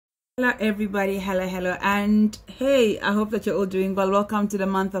Hello everybody, hello, and hey, I hope that you're all doing well. Welcome to the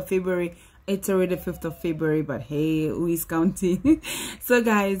month of February. It's already the 5th of February, but hey, who is counting? So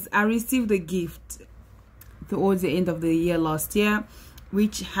guys, I received a gift towards the end of the year last year,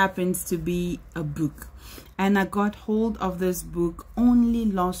 which happens to be a book, and I got hold of this book only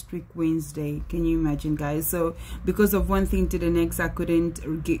last week Wednesday. Can you imagine, guys? So because of one thing to the next, I couldn't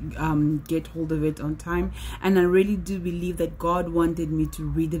get hold of it on time, and I really do believe that God wanted me to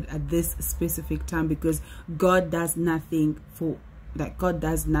read it at this specific time, because God does nothing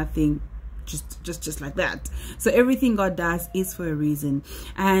just like that. So everything God does is for a reason,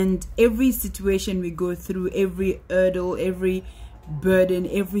 and every situation we go through, every hurdle, every burden,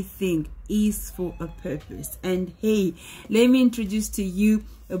 everything is for a purpose. And hey, let me introduce to you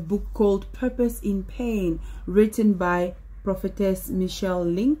a book called Purpose in Pain, written by Prophetess Michelle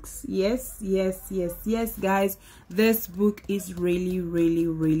Links. Yes guys, this book is really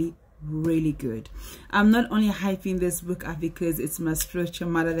good. I'm not only hyping this book up because it's my spiritual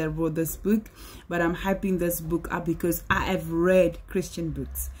mother that wrote this book, but I'm hyping this book up because I have read Christian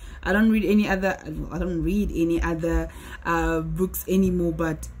books. I don't read any other books anymore,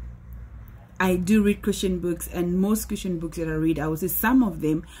 but I do read Christian books, and most Christian books that I read, I would say some of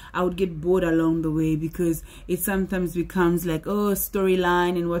them I would get bored along the way, because it sometimes becomes like, oh,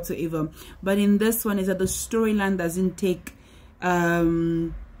 storyline and whatsoever. But in this one, is that the storyline doesn't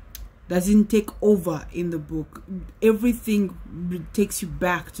take over in the book. Everything takes you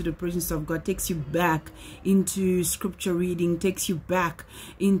back to the presence of God, takes you back into scripture reading, takes you back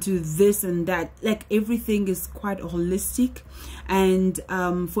into this and that. Like, everything is quite holistic. And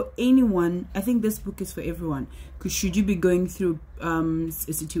for anyone, I think this book is for everyone. Because should you be going through a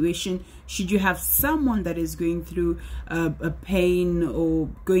situation, should you have someone that is going through a pain, or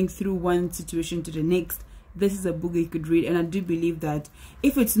going through one situation to the next, this is a book you could read. And I do believe that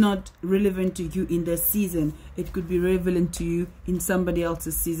if it's not relevant to you in this season, it could be relevant to you in somebody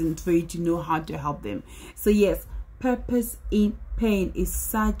else's season, for you to know how to help them. So yes, Purpose in Pain is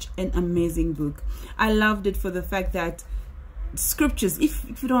such an amazing book. I loved it for the fact that scriptures,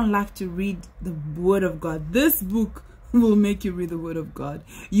 if you don't like to read the word of God, this book will make you read the word of God.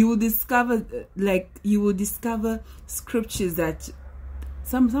 You will discover scriptures that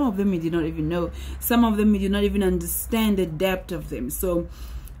some of them you did not even know, some of them you did not even understand the depth of them. So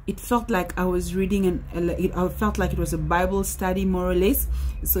it felt like I was reading, I felt like it was a Bible study, more or less.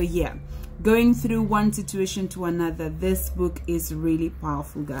 So yeah, going through one situation to another, this book is really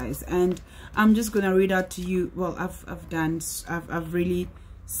powerful, guys. And I'm just gonna read out to you, well, I've really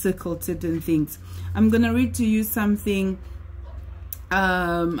circled certain things. I'm gonna read to you something.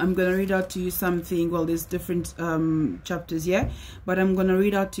 I'm gonna read out to you something. Well, there's different chapters here, but I'm gonna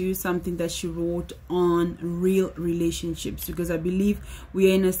read out to you something that she wrote on real relationships, because I believe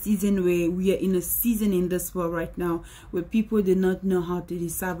we are in a season in this world right now where people do not know how to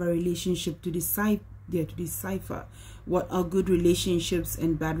decipher a relationship, to decipher what are good relationships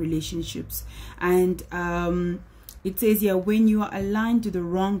and bad relationships. And it says here, when you are aligned to the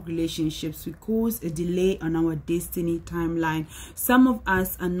wrong relationships, we cause a delay on our destiny timeline. Some of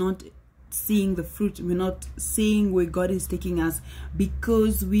us are not seeing the fruit. We're not seeing where God is taking us,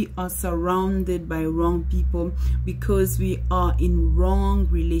 because we are surrounded by wrong people, because we are in wrong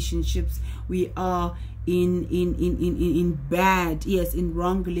relationships. We are in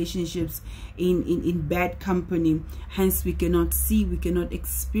wrong relationships, in bad company. Hence we cannot see, we cannot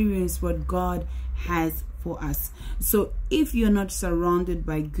experience what God has for us. So if you're not surrounded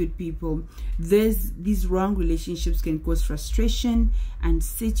by good people, these wrong relationships can cause frustration and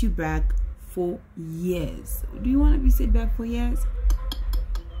set you back for years. Do you want to be set back for years?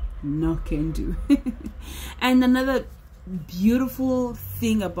 No, can do. And another beautiful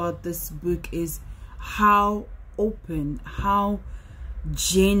thing about this book is how open, how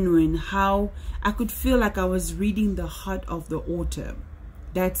genuine, how I could feel like I was reading the heart of the author.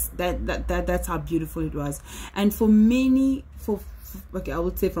 That's how beautiful it was. And for many, okay, I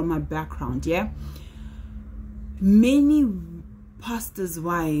would say from my background, yeah, many pastors'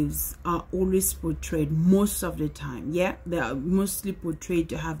 wives are always portrayed, most of the time, yeah, they are mostly portrayed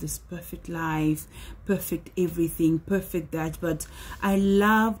to have this perfect life, perfect everything, perfect that. But I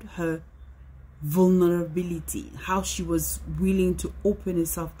loved her vulnerability, how she was willing to open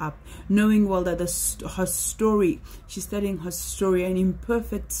herself up, knowing well that her story, she's telling her story, an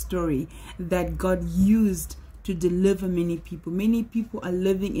imperfect story that God used to deliver many people. Many people are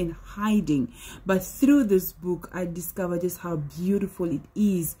living in hiding, but through this book I discovered just how beautiful it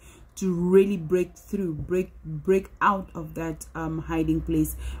is to really break through, break out of that hiding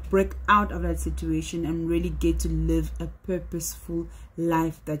place, break out of that situation, and really get to live a purposeful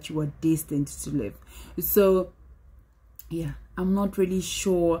life that you are destined to live. So yeah, I'm not really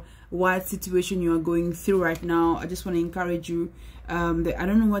sure what situation you are going through right now. I just want to encourage you that I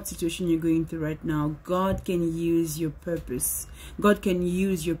don't know what situation you're going through right now. God can use your purpose. God can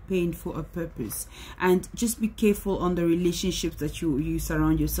use your pain for a purpose. And just be careful on the relationships that you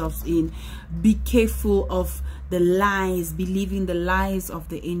surround yourselves in. Be careful of the lies, believing the lies of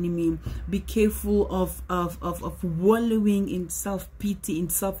the enemy. Be careful of wallowing in self-pity, in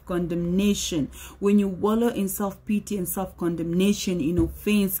self-condemnation. When you wallow in self-pity and self-condemnation, in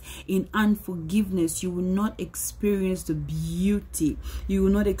offense, in unforgiveness, you will not experience the beauty. You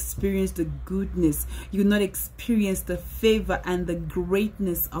will not experience the goodness. You will not experience the favor and the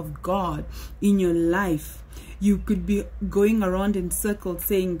greatness of God in your life. You could be going around in circles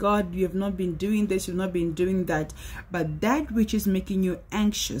saying, God, you have not been doing this, you've not been doing that. But that which is making you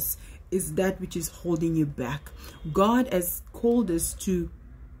anxious is that which is holding you back. God has called us to,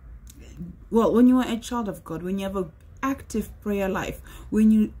 well, when you are a child of God, when you have an active prayer life, when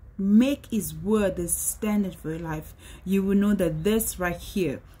you make his word the standard for your life, you will know that this right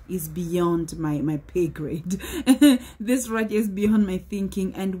here is beyond my pay grade. This right here is beyond my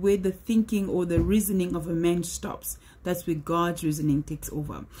thinking, and where the thinking or the reasoning of a man stops, that's where God's reasoning takes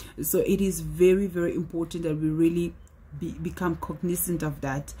over. So it is very, very important that we really become cognizant of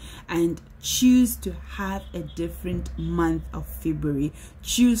that and choose to have a different month of February.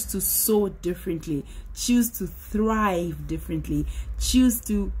 Choose to sow differently, choose to thrive differently, choose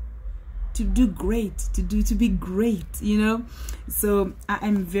to do great, to be great, you know. So I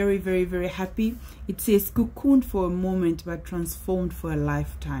am very, very, very happy. It says cocooned for a moment but transformed for a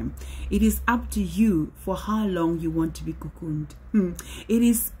lifetime. It is up to you for how long you want to be cocooned. It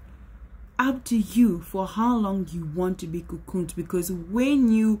is up to you for how long you want to be cocooned, because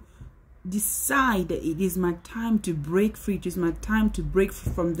when you decide that it is my time to break free, it is my time to break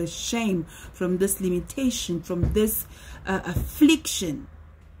free from the shame, from this limitation, from this affliction,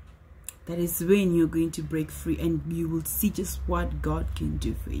 that is when you're going to break free, and you will see just what God can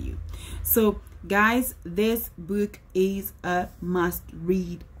do for you. So guys, this book is a must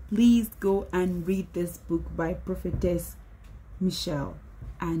read. Please go and read this book by Prophetess Michelle,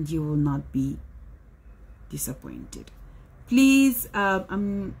 and you will not be disappointed. Please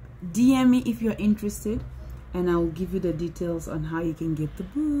DM me if you're interested, and I'll give you the details on how you can get the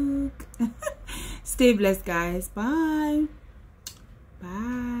book. Stay blessed, guys. Bye.